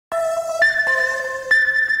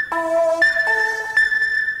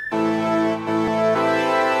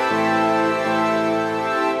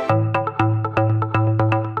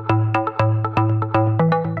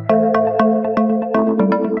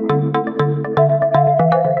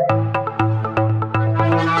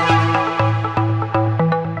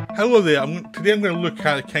hello there. Today I'm going to look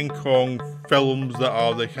at King Kong films that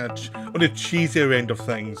are the kind of on the cheesier end of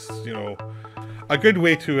things. You know, a good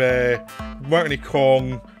way to Mighty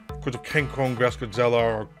Kong, because of King Kong vs Godzilla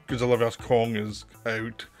or Godzilla vs Kong is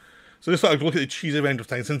out. So just thought I'd look at the cheesier end of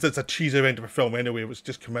things, since it's a cheesier end of a film anyway, which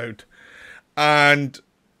just come out. And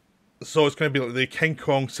so it's going to be like the King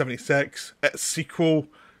Kong 76, its sequel,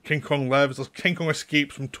 King Kong Lives, there's King Kong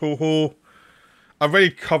Escapes from Toho. I've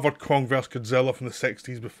already covered Kong vs Godzilla from the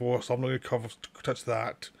 60s before, so I'm not going to touch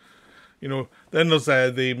that. You know, then there's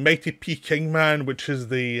the Mighty Peking Man, which is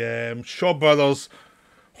the Shaw Brothers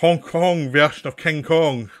Hong Kong version of King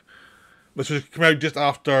Kong, which has come out just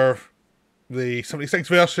after the 76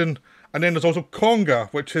 version. And then there's also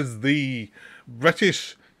Konga, which is the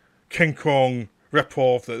British King Kong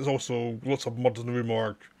rip-off. There's also lots of murders in the Rue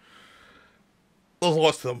Morgue. There's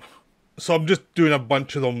lots of them. So I'm just doing a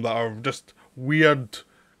bunch of them that are just weird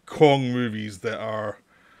Kong movies that are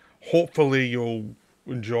hopefully you'll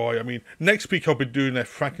enjoy. I mean, next week I'll be doing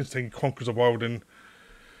Frankenstein Conquers the World and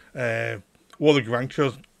War of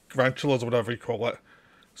the Tarantulas or whatever you call it.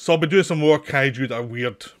 So I'll be doing some more kaiju that are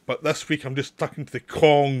weird, but this week I'm just stuck into the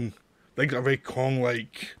Kong, things that are very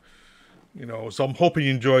Kong-like. You know, so I'm hoping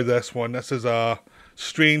you enjoy this one. This is a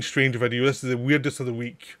strange video. This is the weirdest of the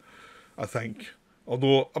week, I think.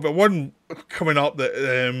 Although I've got one coming up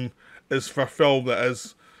that is for a film that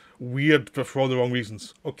is weird but for all the wrong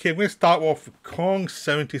reasons. Okay, I'm going to start off with Kong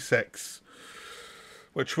 76,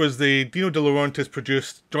 which was the Dino De Laurentiis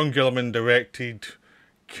produced, John Gillerman directed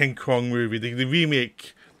King Kong movie. The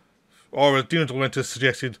remake, or as Dino De Laurentiis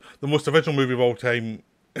suggested, the most original movie of all time.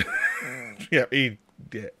 He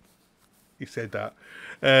said that.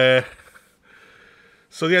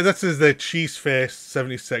 So yeah, this is the Cheese Fest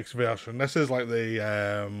 76 version. This is like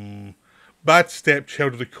the bad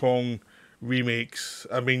stepchild of the Kong remakes.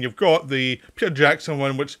 I mean, you've got the Peter Jackson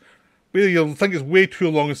one, which really you'll think is way too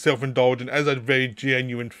long and self-indulgent, is a very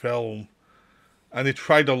genuine film. And they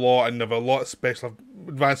tried a lot, and there were a lot of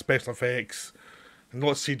advanced special effects, and a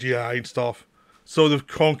lot of CGI and stuff. So the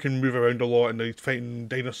Kong can move around a lot, and he's fighting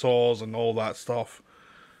dinosaurs and all that stuff.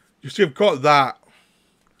 So you've got that.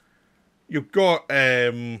 You've got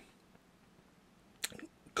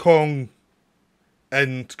Kong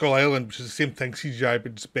in Skull Island, which is the same thing, CGI,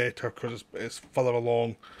 but it's better because it's further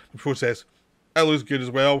along the process. It looks good as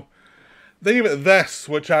well. Then you've got this,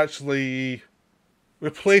 which actually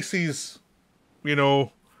replaces, you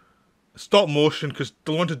know, stop motion, because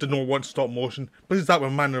they wanted to know what stop motion. But is that with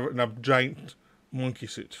a man in a giant monkey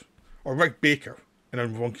suit? Or Rick Baker in a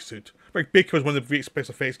monkey suit. Rick Baker was one of the great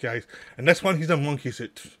special effects guys, and this one he's in a monkey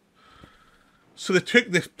suit. So they took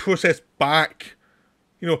this process back.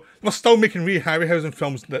 You know, they were still making Ray Harryhausen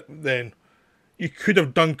films then. You could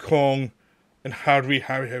have done Kong and hired Ray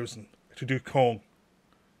Harryhausen to do Kong,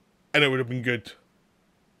 and it would have been good.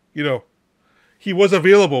 You know, he was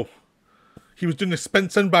available. He was doing the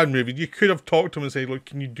Sinbad movie. You could have talked to him and said, look,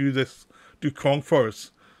 can you do this, do Kong for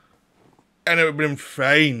us? And it would have been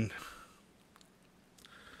fine.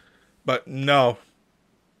 But no,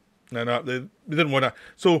 they didn't want to.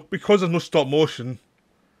 So, because there's no stop motion,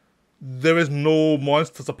 there is no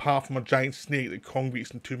monsters apart from a giant snake that Kong beats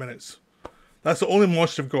in 2 minutes. That's the only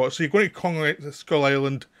monster you've got. So you're going to Kong Skull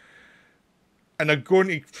Island, and they're going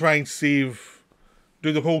to try and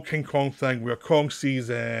do the whole King Kong thing, where Kong sees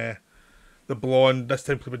the blonde, this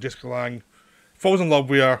time played by Jessica Lange, falls in love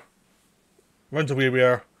with her, runs away with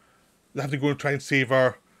her. They have to go and try and save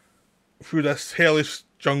her through this hellish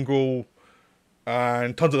jungle,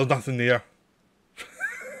 and turns out there's nothing there.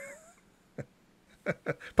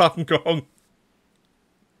 Apart from Kong.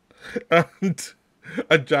 And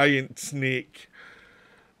a giant snake.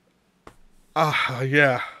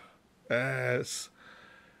 Yeah.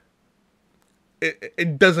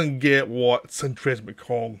 It doesn't get what's interesting with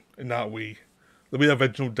Kong in that way. The way the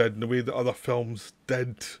original did, and the way the other films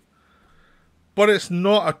did. But it's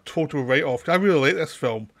not a total write-off. I really like this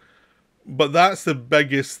film. But that's the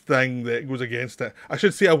biggest thing that goes against it. I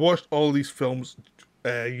should say I watched all these films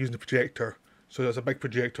using the projector. So there's a big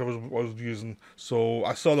projector I was using. So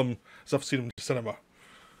I saw them as I've seen them in the cinema.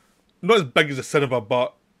 Not as big as the cinema,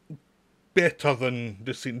 but better than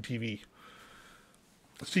just seeing TV.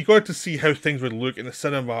 So you got to see how things would look in the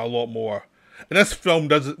cinema a lot more. And this film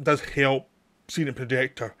does help seeing the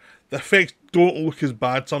projector. The effects don't look as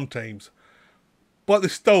bad sometimes, but they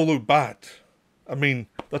still look bad. I mean,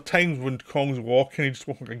 there are times when Kong's walking, he just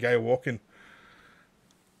looks like a guy walking.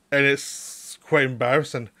 And it's quite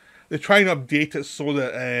embarrassing. They try and update it so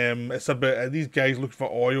that it's about these guys looking for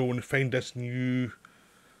oil and find this new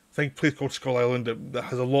place called Skull Island that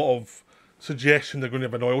has a lot of suggestion they're going to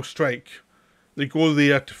have an oil strike. They go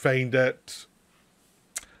there to find it.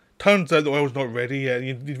 Turns out the oil's not ready yet.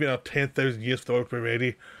 You need to wait another 10,000 years for the oil to be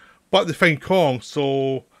ready. But they find Kong,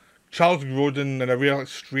 so Charles Grodin, in a real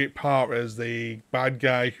straight part, is the bad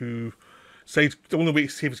guy who decides the only way to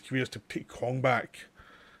save his career is to take Kong back.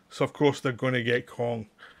 So of course they're going to get Kong.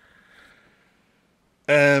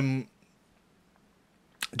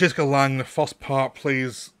 Jessica Lange, the first part,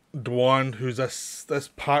 plays Dwan, who's this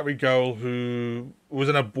party girl who was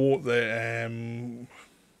in a boat that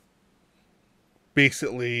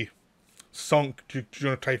basically sunk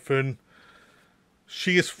during a typhoon.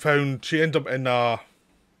 She is found. She ends up in a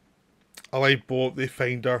lifeboat. They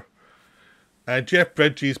find her. Jeff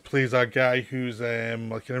Bridges plays a guy who's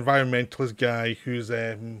like an environmentalist guy who's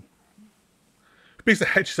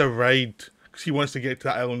basically hitches a ride because he wants to get to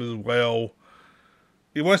that island as well.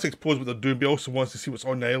 He wants to expose what they're doing, but he also wants to see what's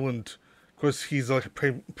on the island because he's like a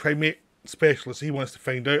primate specialist. He wants to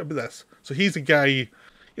find out about this. So he's a guy. Yeah,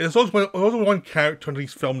 there's also one character in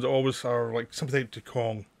these films that always are like sympathetic to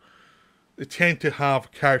Kong. They tend to have a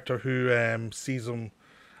character who sees him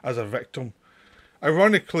as a victim.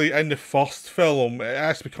 Ironically, in the first film, it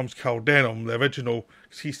actually becomes Carl Denham, the original,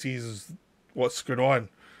 because he sees what's going on.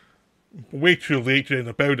 Way too late to know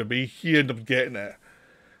about it, but he ended up getting it.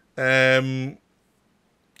 And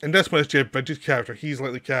this one is Jeff Bridges' character. He's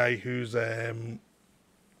like the guy who's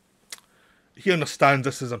he understands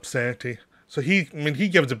this as obscenity. So he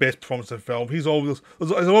gives the best performance in the film. There's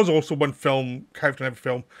always also one film character in every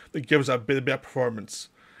film that gives a bit of performance.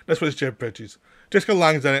 This one is Jeff Bridges. Jessica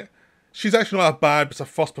Lange's in it. She's actually not that bad, but it's her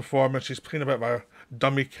first performance. She's playing a bit of a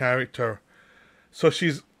dummy character. So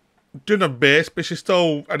she's doing her best, but she's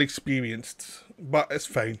still inexperienced. But it's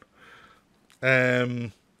fine.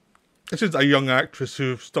 This is a young actress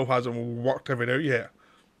who still hasn't worked everything out yet.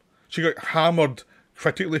 She got hammered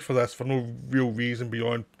critically for this for no real reason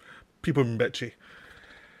beyond people being bitchy.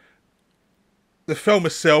 The film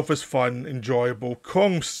itself is fun, enjoyable.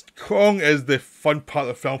 Kong is the fun part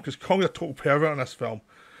of the film because Kong is a total pervert in this film.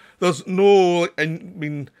 There's no,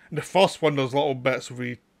 in the first one there's little bits where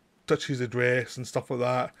he touches the dress and stuff like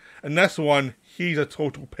that. In this one, he's a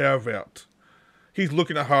total pervert. He's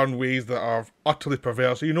looking at her in ways that are utterly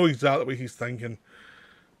perverse. So you know exactly what he's thinking.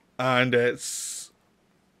 And it's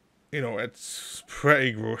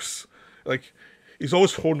pretty gross. Like, he's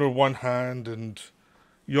always holding her one hand and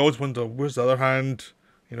you always wonder, where's the other hand?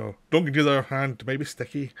 Don't give the other hand, it might be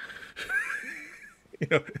sticky.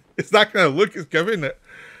 It's that kind of look it's giving it.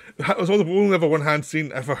 That was only ever one hand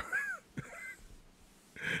scene ever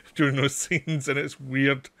during those scenes, and it's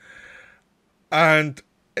weird. And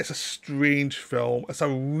it's a strange film. It's a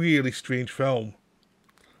really strange film,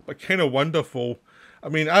 but kind of wonderful. I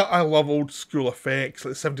mean, I love old school effects,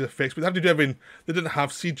 like 70s effects, but they had to do everything. They didn't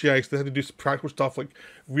have CGI, so they had to do some practical stuff like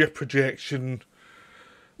rear projection,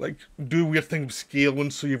 like do weird things with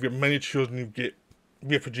scaling, so you've got miniatures and you get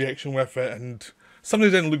rear projection with it, and some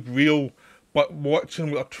of them didn't look real. But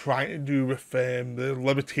watching what they're trying to do with the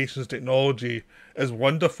limitations of technology is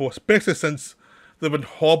wonderful, especially since they've been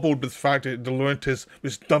hobbled with the fact that De Laurentiis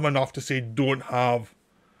was dumb enough to say don't have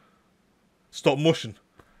stop motion.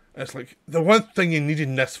 And it's like, the one thing you need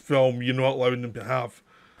in this film, you're not allowing them to have.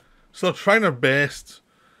 So they're trying their best,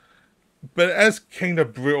 but it is kind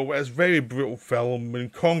of brutal. It's a very brutal film. When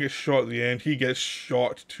Kong gets shot at the end, he gets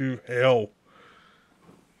shot to hell.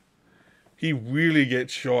 He really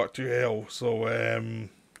gets shot to hell. So,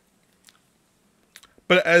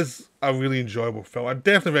 but it is a really enjoyable film. I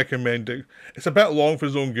definitely recommend it. It's a bit long for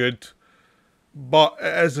its own good, but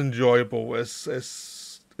it is enjoyable. It's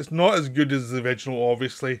not as good as the original,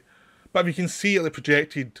 obviously, but if you can see it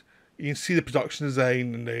projected, you can see the production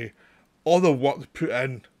design and all the work they put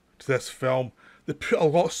in to this film. They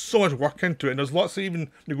put so much work into it, and there's lots of, even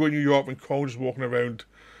when you go to New York when Kong is walking around,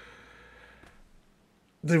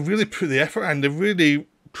 they really put the effort in. They really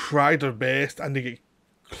tried their best, and they get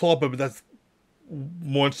clobbered with this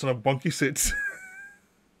monster in a monkey suit.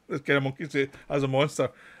 This kind of monkey suit as a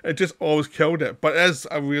monster. It just always killed it. But it is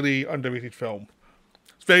a really underrated film.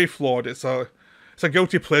 It's very flawed. It's a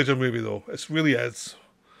guilty pleasure movie, though. It really is.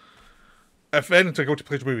 If anything's a guilty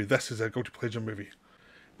pleasure movie, this is a guilty pleasure movie.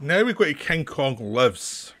 Now we go to King Kong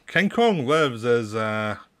Lives. King Kong Lives is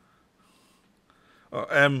I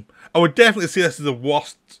would definitely say this is the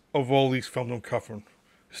worst of all these films I'm covering.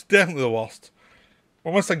 It's definitely the worst.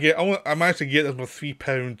 But I managed to get this for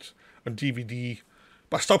 £3 on DVD,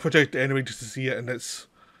 but I still projected it anyway just to see it, and it's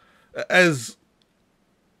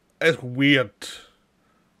weird.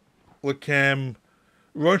 Like Ron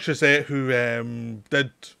Shizette, who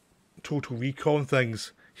did Total Recall and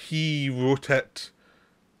things, he wrote it.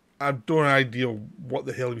 I don't have an idea what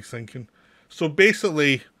the hell he was thinking. So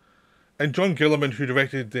basically, and John Gillerman, who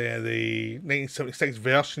directed the 1976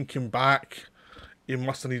 version, came back. He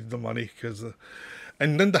must have needed the money because,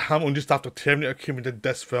 and Linda Hamilton just after Terminator came and did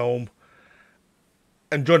this film,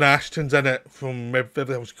 and John Ashton's in it from Beverly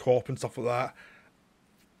Hills Cop and stuff like that.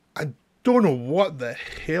 I don't know what the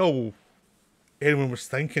hell anyone was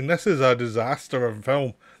thinking. This is a disaster of a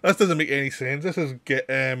film. This doesn't make any sense. This is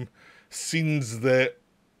scenes that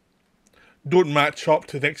don't match up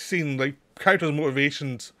to the next scene. Like, characters'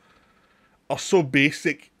 motivations are so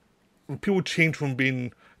basic. When people change from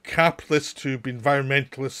being capitalists to being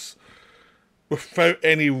environmentalists without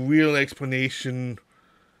any real explanation.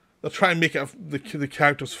 They're trying to make it the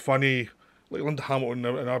characters funny, like Linda Hamilton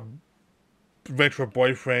and her adventurer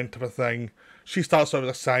boyfriend type of thing. She starts out as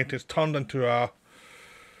a scientist, turned into a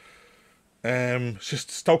she's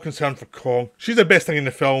still concerned for Kong. She's the best thing in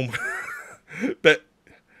the film, but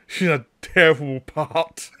she's a terrible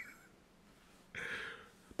part.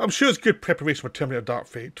 I'm sure it's good preparation for Terminator Dark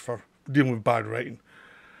Fate for dealing with bad writing.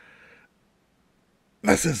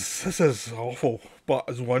 This is awful, but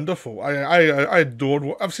it's wonderful. I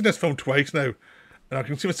adored. I've seen this film twice now, and I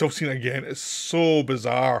can see myself seeing it again. It's so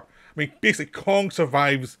bizarre. I mean, basically, Kong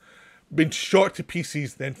survives being shot to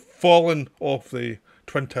pieces, then falling off the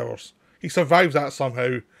Twin Towers. He survives that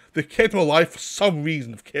somehow. They've kept him alive for some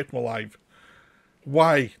reason. They've kept him alive.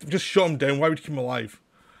 Why? They've just shot him down. Why would you keep him alive?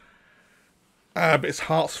 But his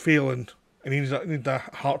heart's failing, and he needs a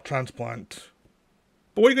heart transplant.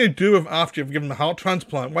 But what are you going to do with after you've given the heart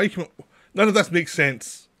transplant? Why you none of this makes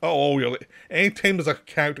sense at all, really. Anytime there's a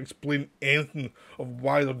character explain anything of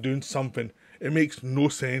why they're doing something, it makes no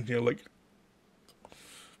sense. You're like,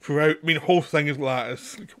 throughout, I mean, the whole thing is like that.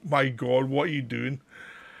 It's like, my God, what are you doing?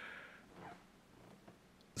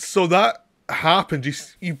 So that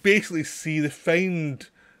happens. You basically see they find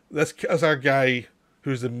this as our guy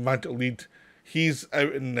who's the romantic lead. He's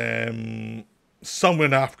out in somewhere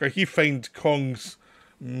in Africa. He finds Kong's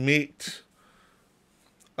mate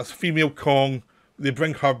as female Kong. They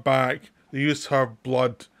bring her back. They use her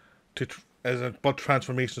blood as a blood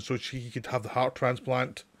transformation so she could have the heart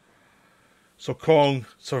transplant. So Kong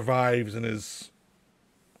survives and is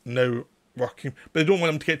now working. But they don't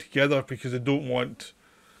want them to get together because they don't want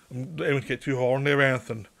anyone to get too horny or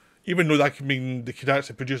anything. Even though that could mean they could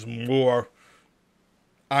actually produce more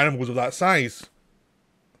animals of that size.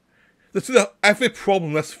 Every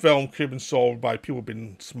problem in this film could have been solved by people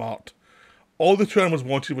being smart. All the two animals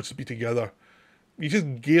wanted was to be together. You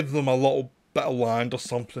just gave them a little bit of land or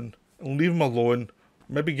something and leave them alone.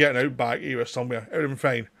 Maybe get an outback area somewhere. It would have been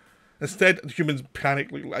fine. Instead, the humans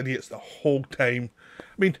panic like idiots the whole time.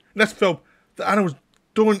 I mean, in this film, the animals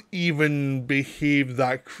don't even behave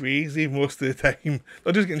that crazy most of the time.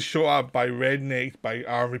 They're just getting shot at by rednecks, by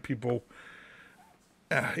army people.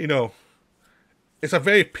 You know, it's a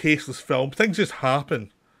very paceless film. Things just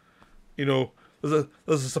happen. You know, there's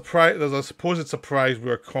a surprise. There's a supposed surprise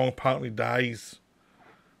where Kong apparently dies,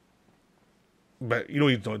 but you know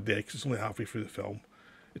he's not dead because it's only halfway through the film.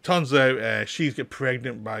 It turns out she's get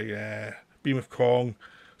pregnant by being with Kong,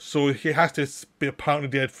 so he has to be apparently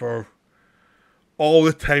dead for all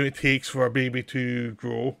the time it takes for a baby to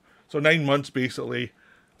grow. So 9 months basically.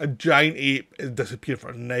 A giant ape has disappeared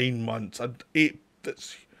for 9 months. An ape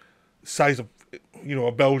that's the size of, you know,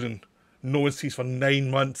 a building. No one sees for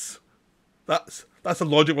 9 months. That's the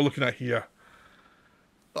logic we're looking at here.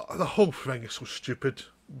 The whole thing is so stupid.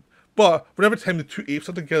 But whenever time the two apes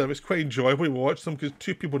are together, it's quite enjoyable to watch them because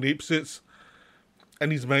two people in ape suits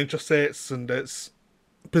and these miniature sets, and it's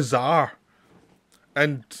bizarre.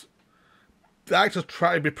 And the actors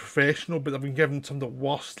try to be professional, but they've been given some of the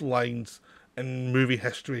worst lines in movie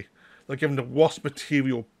history. They're given the worst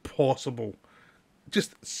material possible.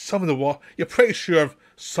 Just some of the worst. You're pretty sure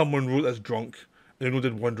someone wrote this drunk and they only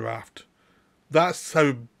did one draft. That's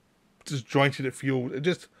how disjointed it feels.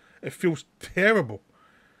 It feels terrible,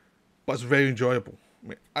 but it's very enjoyable. I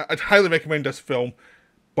mean, I'd highly recommend this film,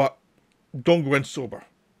 but don't go in sober.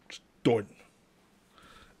 Just don't.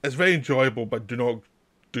 It's very enjoyable, but do not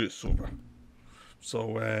do it sober.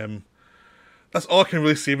 So, that's all I can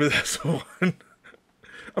really say about this one.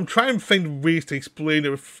 I'm trying to find ways to explain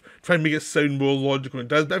it, try and make it sound more logical than it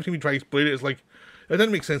does, but every time you try to explain it, it's like, it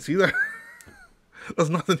doesn't make sense either. There's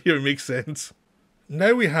nothing here that makes sense.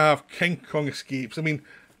 Now we have King Kong Escapes. I mean,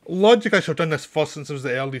 logically I should have done this first since it was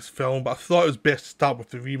the earliest film, but I thought it was best to start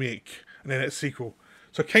with the remake and then its sequel.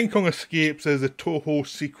 So King Kong Escapes is the Toho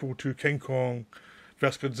sequel to King Kong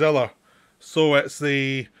vs Godzilla. So it's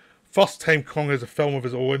the first time Kong has a film of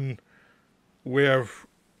his own where,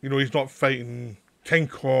 you know, he's not fighting King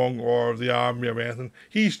Kong or the army or anything.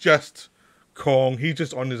 He's just Kong. He's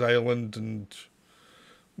just on his island and,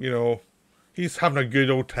 you know, he's having a good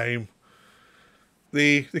old time.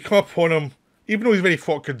 They come upon him, even though he's already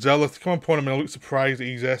fought Godzilla, they come upon him and look surprised that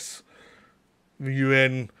he exists. The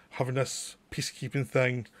UN having this peacekeeping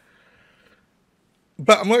thing.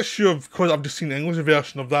 But I'm not sure, because I've just seen the English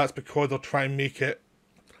version of that, it's because they'll try and make it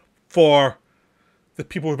for the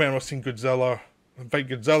people who might not have seen Godzilla and fight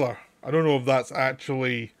Godzilla. I don't know if that's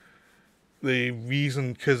actually the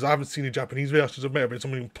reason, because I haven't seen the Japanese versions. It might have been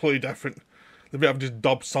something completely different. They might have just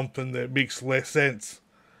dubbed something that makes less sense.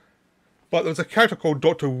 But there's a character called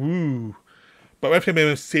Doctor Wu, but every time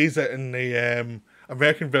anyone says it in the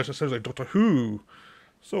American version, it sounds like Doctor Who.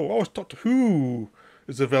 So, Doctor Who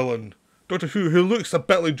is the villain. Doctor Who looks a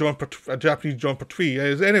bit like a Japanese John Pertwee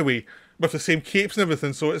is anyway, with the same capes and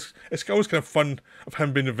everything, so it's always kind of fun of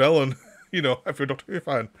him being the villain, you know, if you're a Doctor Who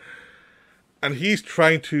fan. And he's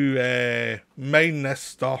trying to mine this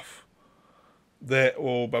stuff that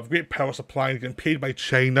will have great power supply and getting paid by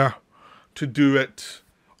China to do it.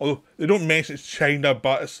 Although they don't mention it's China,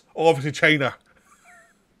 but it's obviously China.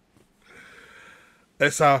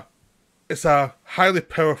 It's a highly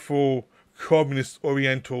powerful communist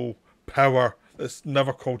oriental power that's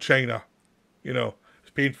never called China. You know, it's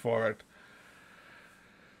paid for it.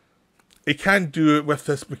 He can't do it with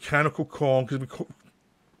this mechanical Kong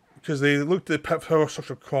because they looked at the power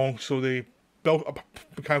structure of Kong, so they built a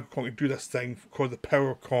mechanical Kong to do this thing called the power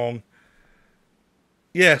of Kong.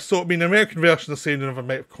 Yeah, so I mean, the American version is saying they never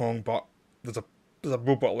met Kong, but there's a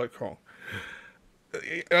robot like Kong.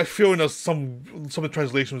 I feel there's some of the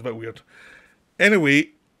translation was a bit weird.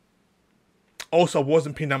 Anyway, also I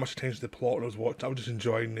wasn't paying that much attention to the plot when I was watching. I was just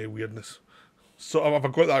enjoying the weirdness. So if I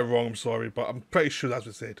got that wrong, I'm sorry, but I'm pretty sure that's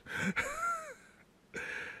what it said.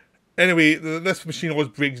 Anyway, this machine always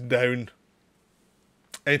breaks down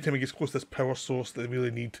anytime it gets close to this power source that they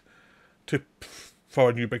really need for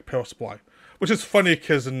a new big power supply. Which is funny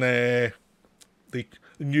because in the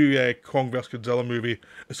new Kong vs Godzilla movie,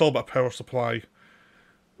 it's all about power supply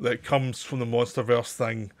that comes from the MonsterVerse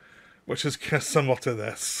thing, which is kind of similar to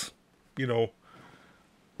this. You know,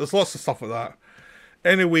 there's lots of stuff like that.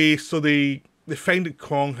 Anyway, so they find that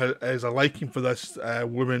Kong has a liking for this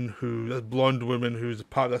this blonde woman who's a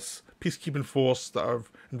part of this peacekeeping force that are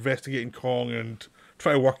investigating Kong and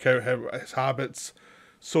try to work out his habits.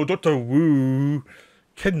 So Dr. Wu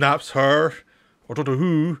kidnaps her, or Doctor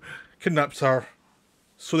Who kidnaps her,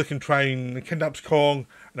 so they can try and kidnaps Kong,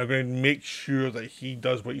 and they're going to make sure that he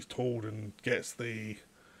does what he's told and gets the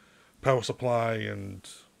power supply and,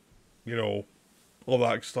 you know, all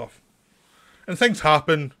that stuff. And things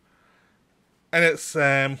happen, and it's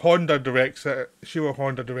Honda directs it. Shiro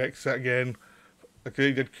Honda directs it again. Like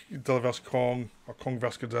they did Godzilla vs Kong, or Kong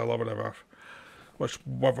vs Godzilla, whatever.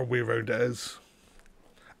 Whatever way around it is.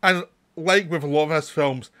 And like with a lot of his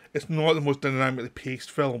films, it's not the most dynamically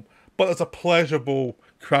paced film, but there's a pleasurable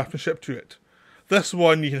craftsmanship to it. This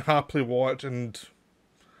one you can happily watch and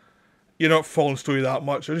you're not following the story that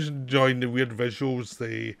much. You're just enjoying the weird visuals,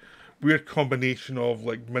 the weird combination of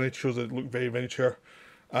like miniatures that look very miniature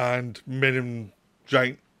and men in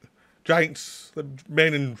giants,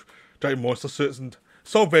 men in giant monster suits, and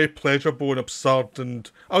it's all very pleasurable and absurd, and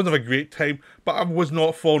I was having a great time, but I was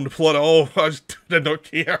not following the plot at all. I just did not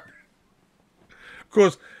care. Of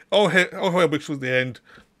course, all hell breaks loose at the end.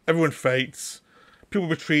 Everyone fights. People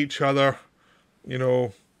betray each other, you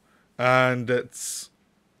know, and it's,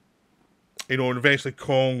 you know, and eventually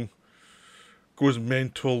Kong goes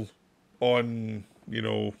mental on, you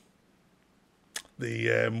know,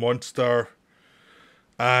 the monster,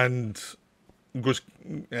 and goes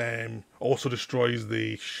also destroys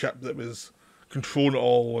the ship that was controlling it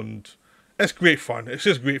all, and it's great fun. It's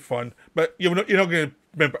just great fun. But you're not going to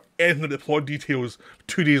remember anything of the plot details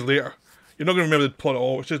 2 days later. You're not going to remember the plot at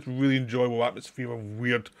all. It's just really enjoyable atmosphere of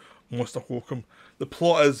weird monster hokum. The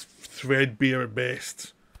plot is threadbare at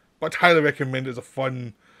best, but I'd highly recommend it as a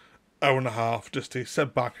fun hour and a half just to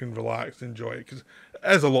sit back and relax and enjoy it, because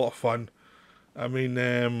it is a lot of fun. I mean,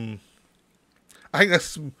 I think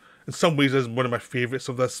this, in some ways, is one of my favourites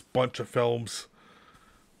of this bunch of films.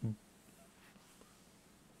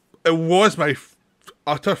 It was my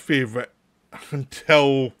utter favourite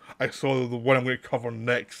until I saw the one I'm going to cover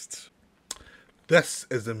next. This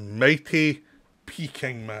is the Mighty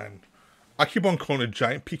Peking Man. I keep on calling it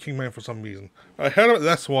Giant Peking Man for some reason. I heard about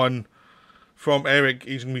this one from Eric,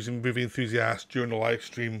 Asian movie enthusiast, during the live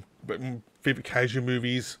stream about my favourite kaiju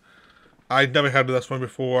movies. I'd never heard of this one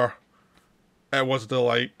before. It was a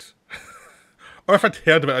delight. Or if I'd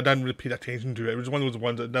heard of it, I didn't really pay attention to it. It was one of those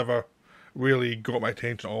ones that never really got my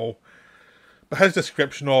attention at all. But his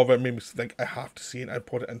description of it made me think I have to see it, and I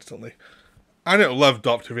bought it instantly. And it lived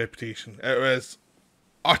up to reputation. It was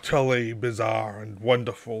utterly bizarre and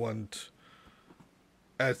wonderful, and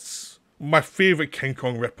it's my favourite King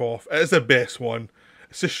Kong ripoff. It is the best one.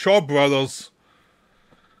 It's the Shaw Brothers,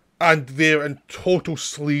 and they're in total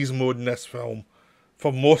sleaze mode in this film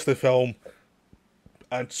for most of the film,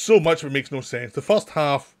 and so much of it makes no sense. The first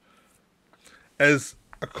half is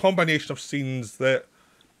a combination of scenes that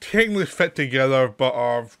technically fit together but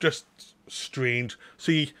are just strange.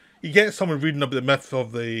 So you get someone reading about the myth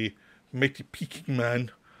of the Mighty Peking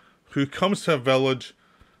Man, who comes to a village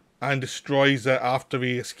and destroys it after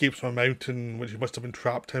he escapes from a mountain which he must have been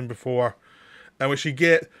trapped in before, and which you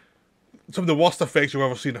get some of the worst effects you've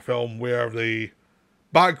ever seen in a film, where the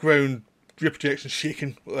background rear projection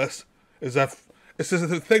shaking like this, as if it's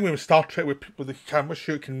the thing with Star Trek where people, the camera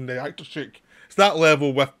shook and the actors shook. It's that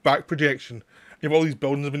level with back projection. You have all these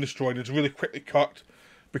buildings have been destroyed. It's really quickly cut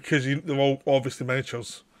because they're all obviously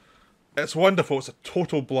miniatures. It's wonderful. It's a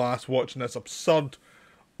total blast watching this absurd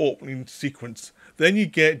opening sequence. Then you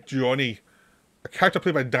get Johnny, a character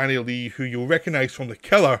played by Danny Lee, who you'll recognise from The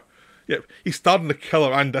Killer. Yep, he starred in The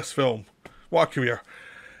Killer and this film. What a career.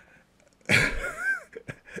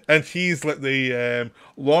 And he's like the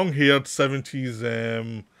long-haired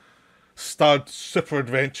 70s stud super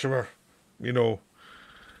adventurer, you know.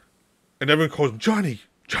 And everyone calls him Johnny,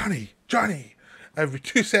 Johnny, Johnny. Every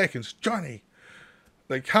 2 seconds, Johnny.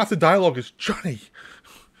 Like, half the dialogue is Johnny.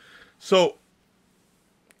 So,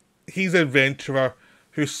 he's an adventurer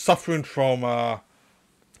who's suffering from a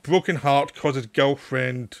broken heart because his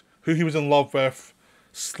girlfriend, who he was in love with,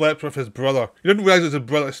 slept with his brother. You didn't realise it was his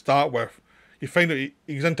brother to start with. You find out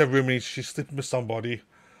he's into a room and she's sleeping with somebody,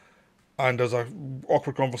 and there's an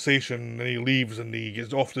awkward conversation, and he leaves and he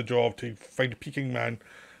gets off the job to find a Peking Man.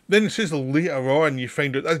 Then it's just later on you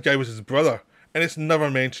find out this guy was his brother, and it's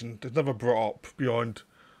never mentioned, it's never brought up beyond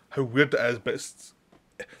how weird it is, but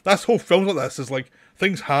that's whole films like this, is like,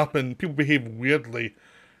 things happen, people behave weirdly,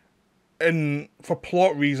 and for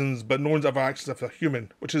plot reasons, but no one's ever acts as if they're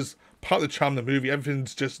human, which is part of the charm of the movie.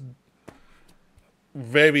 Everything's just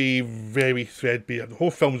very, very threadbare. The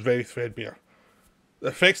whole film's very threadbare. The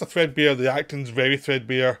effects are threadbare, the acting's very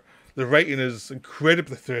threadbare, the writing is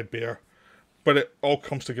incredibly threadbare, but it all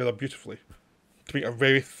comes together beautifully to make a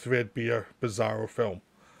very threadbare, bizarre film.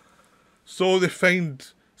 So they find...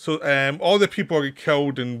 all the people get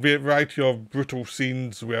killed in a variety of brutal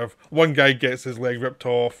scenes where one guy gets his leg ripped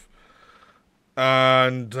off,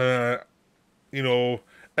 and, you know,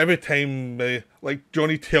 every time, like,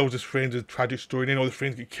 Johnny tells his friends a tragic story, and then all the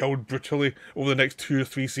friends get killed brutally over the next 2 or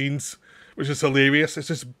 3 scenes, which is hilarious. It's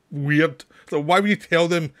just weird. So why would you tell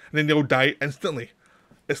them and then they'll die instantly?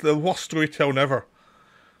 It's the worst storytelling ever.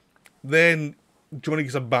 Then Johnny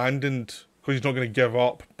gets abandoned because he's not going to give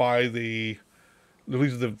up by the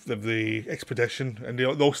leaders of the expedition, and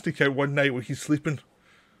they'll sneak out one night when he's sleeping.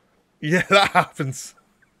 Yeah, that happens.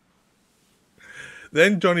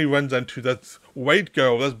 Then Johnny runs into this white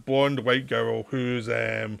girl, this blonde white girl, who's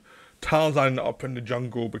Tarzan up in the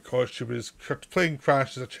jungle because she was plane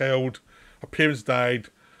crashed as a child, her parents died,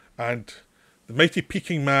 and the Mighty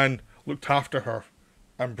Peking Man looked after her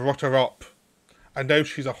and brought her up. And now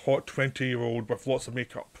she's a hot 20-year-old with lots of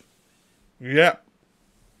makeup. Yep.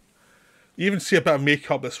 You even see a bit of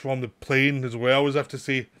makeup that's from the plane as well, as if to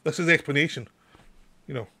say, this is the explanation.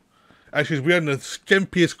 You know. And she's wearing the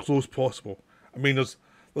skimpiest clothes possible. I mean, so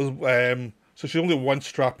she's only one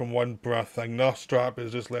strap and one bra thing. The strap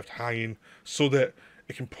is just left hanging so that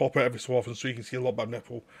it can pop out every so often so you can see a little bit of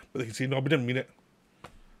nipple. But they can say, no, we didn't mean it.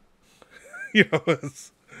 You know,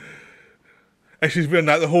 and she's wearing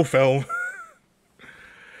that the whole film.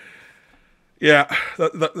 Yeah,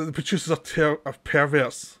 the producers are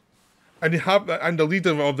perverts. And and the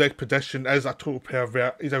leader of the expedition is a total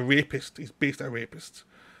pervert. He's a rapist. He's basically a rapist.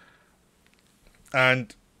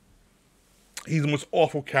 And he's the most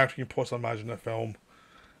awful character you can possibly imagine in a film.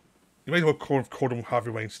 You might as well call him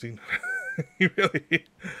Harvey Weinstein. He really...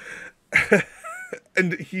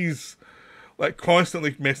 And he's like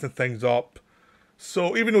constantly messing things up.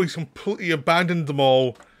 So even though he's completely abandoned them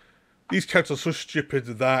all, these characters are so stupid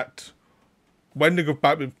that when they go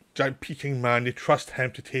back with Giant Peking Man, they trust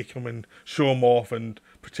him to take him and show him off and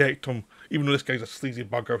protect him, even though this guy's a sleazy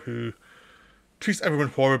bugger who treats everyone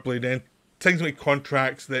horribly, then signs him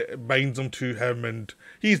contracts that binds them to him, and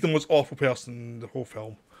he's the most awful person in the whole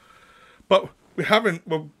film. But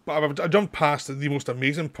I jumped past the most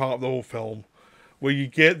amazing part of the whole film, where you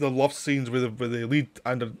get the love scenes where the lead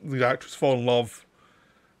and the lead actress fall in love,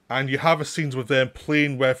 and you have scenes with them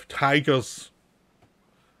playing with tigers.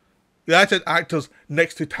 The actors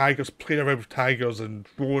next to tigers, playing around with tigers and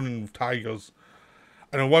rolling with tigers.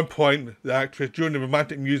 And at one point, the actress, during the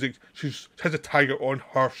romantic music, she has a tiger on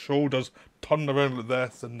her shoulders, turning around like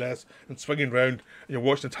this, and swinging around, and you're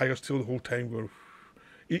watching the tiger still the whole time going.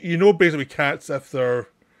 You know, basically, cats, if they're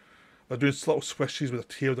doing little swishes with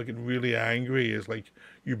their tail, they're getting really angry. It's like,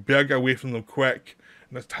 you better get away from them quick.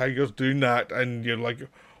 And this tiger's doing that, and you're like,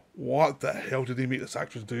 what the hell did they make this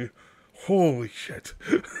actress do? Holy shit.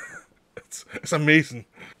 it's amazing.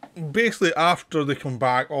 Basically, after they come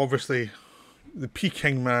back, obviously, the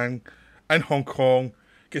Peking Man in Hong Kong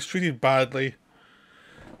gets treated badly.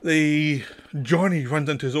 Johnny runs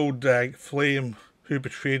into his old flame who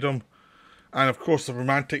betrayed him. And of course, the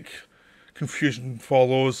romantic confusion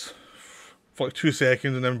follows for like 2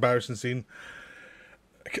 seconds, an embarrassing scene.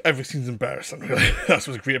 Every scene's embarrassing, really. That's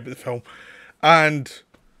what's great about the film. And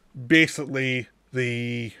basically,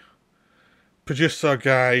 the producer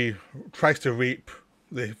guy tries to rape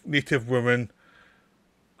the native woman.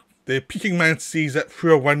 The Peking Man sees it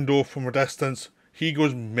through a window from a distance. He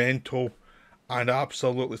goes mental and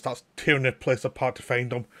absolutely starts tearing the place apart to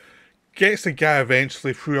find him. Gets the guy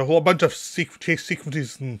eventually through a whole bunch of chase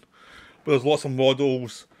sequences, and where there's lots of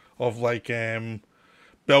models of like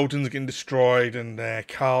buildings getting destroyed and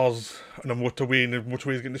cars on a motorway, and the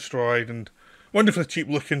motorways getting destroyed, and wonderfully cheap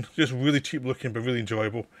looking, just really cheap looking, but really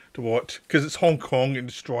enjoyable to watch because it's Hong Kong getting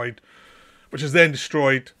destroyed, which is then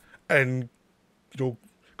destroyed in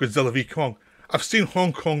Godzilla v Kong. I've seen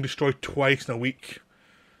Hong Kong destroyed twice in a week.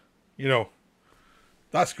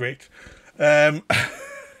 That's great. And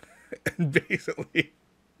basically,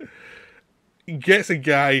 he gets a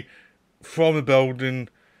guy from the building,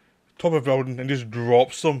 top of the building, and just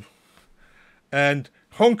drops him. And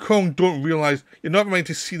Hong Kong don't realise you're not meant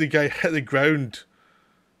to see the guy hit the ground,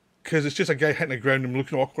 because it's just a guy hitting the ground and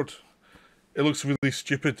looking awkward. It looks really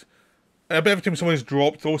stupid. But every time someone's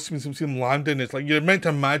dropped, they always seem to see them landing. It's like you're meant to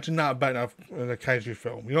imagine that about in a kaiju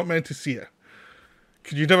film. You're not meant to see it.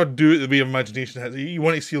 Because you never do it the way your imagination hits. You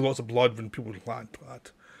want to see lots of blood when people land like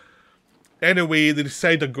that. Anyway, they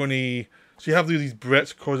decide they're going to... So you have these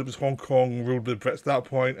Brits, because it was Hong Kong ruled by the Brits at that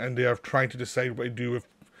point, and they are trying to decide what to do with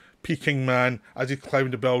Peking Man as he's climbing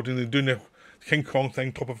the building. They're doing the King Kong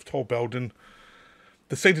thing, top of a tall building.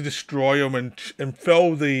 They decide to destroy him and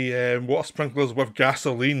fill the water sprinklers with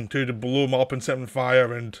gasoline to blow him up and set him on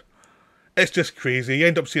fire, and it's just crazy. You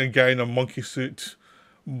end up seeing a guy in a monkey suit,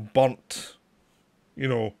 burnt,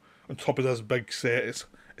 on top of this big set.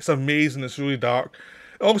 It's amazing. It's really dark.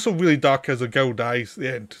 Also really dark as the girl dies at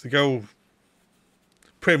the end. The girl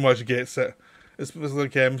pretty much gets it. It's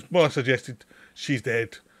like more suggested she's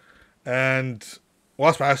dead. And well,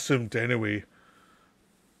 that's what I assumed anyway.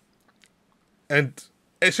 And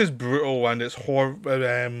it's just brutal, and it's horrible.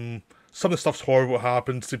 Some of the stuff's horrible that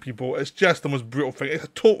happens to people. It's just the most brutal thing. It's a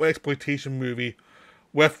total exploitation movie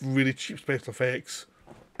with really cheap special effects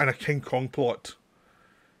and a King Kong plot.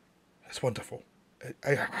 It's wonderful.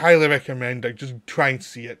 I highly recommend it. Just try and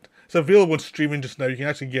see it. It's available on streaming just now. You can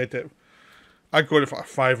actually get it. I got it for a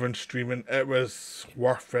 £5 on streaming. It was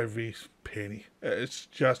worth every penny. It's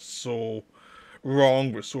just so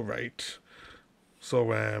wrong, but so right. So,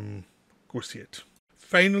 go see it.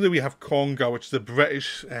 Finally, we have Konga, which is a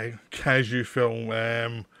British kaiju film.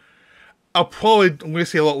 I'm going to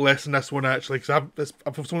say a lot less than this one, actually, because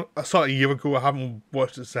I saw it a year ago. I haven't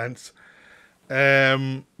watched it since.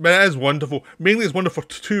 But it is wonderful. Mainly it's wonderful for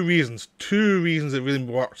two reasons. Two reasons it really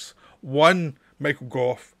works. One, Michael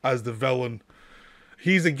Gough as the villain.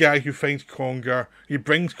 He's the guy who finds Konga. He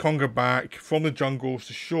brings Konga back from the jungles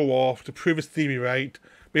to show off, to prove his theory right.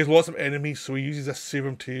 But he has lots of enemies, so he uses a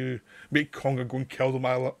serum to make Konga go and kill them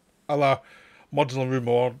a la Murders on the Rue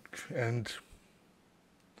Morgue. And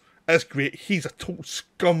it's great. He's a total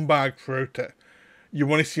scumbag throughout it. You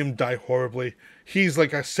want to see him die horribly. He's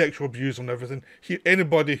like a sexual abuser and everything.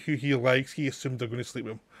 Anybody who he likes, he assumes they're going to sleep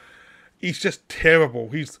with him. He's just terrible.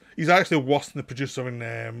 He's actually worse than the producer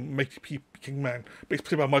in Mighty Peking Man, but he's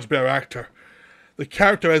played by a much better actor. The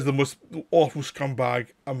character is the most awful scumbag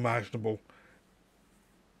imaginable.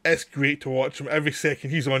 It's great to watch him. Every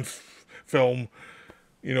second he's on film,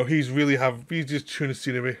 he's just chewing the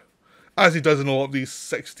scenery. As he does in a lot of these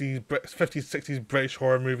 60s, 50s, 60s British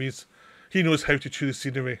horror movies. He knows how to chew the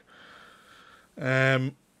scenery.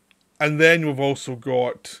 And then we've also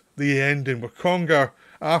got the ending with Konga.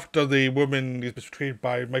 After the woman is betrayed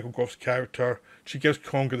by Michael Gough's character, she gives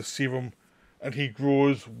Konga the serum, and he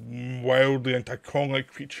grows wildly into a Kong-like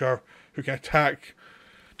creature who can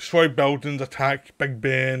destroy buildings, attack Big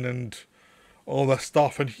Ben, and all this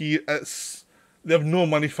stuff. And they have no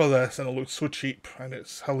money for this, and it looks so cheap, and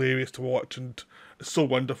it's hilarious to watch, and it's so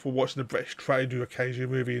wonderful watching the British try to do a kaiju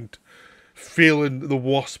movie and fail in the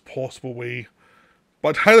worst possible way. But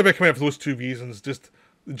I'd highly recommend it for those two reasons. Just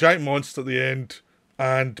the giant monster at the end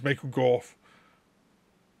and Michael Gough.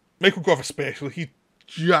 Michael Gough especially, he's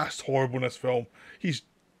just horrible in this film. He's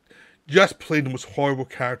just played the most horrible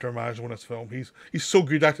character imaginable in this film. He's so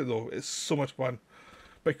good at it though. It's so much fun.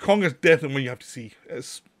 But Kong is definitely one you have to see.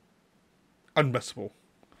 It's unmissable.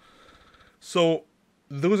 So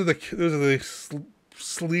those are the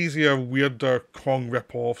sleazier, weirder Kong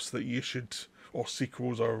rip-offs that you should, or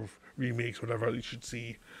sequels or remakes, whatever, you should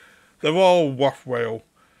see. They're all worthwhile.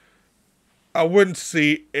 I wouldn't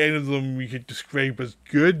say any of them we could describe as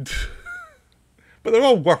good, but they're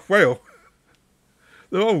all worthwhile.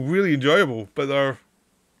 They're all really enjoyable, but they're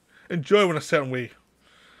enjoyable in a certain way.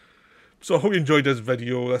 So I hope you enjoyed this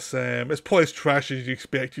video. It's probably as trash as you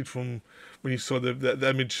expected from when you saw the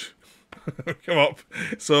image come up.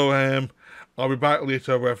 So I'll be back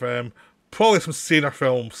later with probably some saner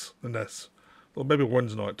films than this. Well, maybe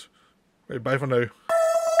one's not. Right, bye for now.